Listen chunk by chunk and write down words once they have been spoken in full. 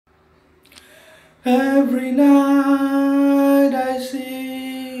Every night I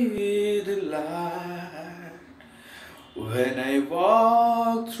see the light when I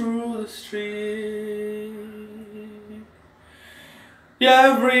walk through the street.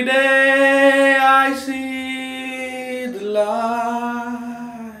 Every day I see the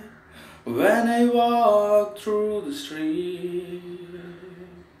light when I walk through the street.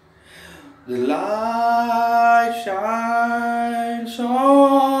 The light shines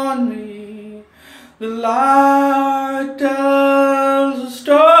on me. The light tells a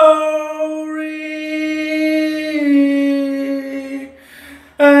story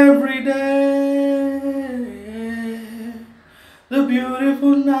every day. The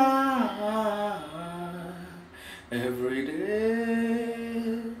beautiful night every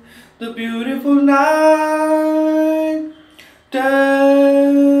day. The beautiful night tells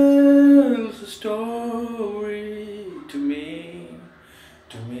a story to me,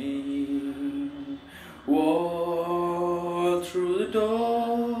 to me. Walk through the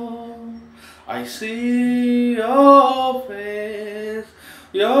door, I see your face,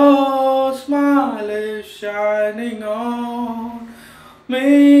 your smile is shining on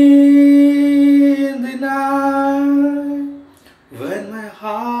me in the night when my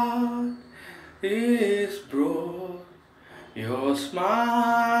heart is broke. Your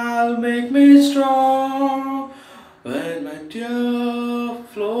smile make me strong when my tears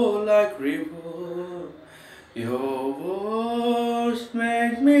flow like river. Your words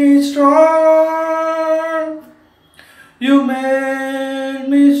make me strong. You made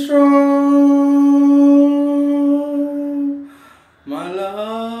me strong, my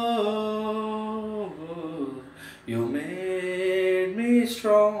love. You made me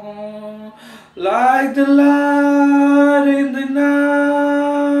strong like the light.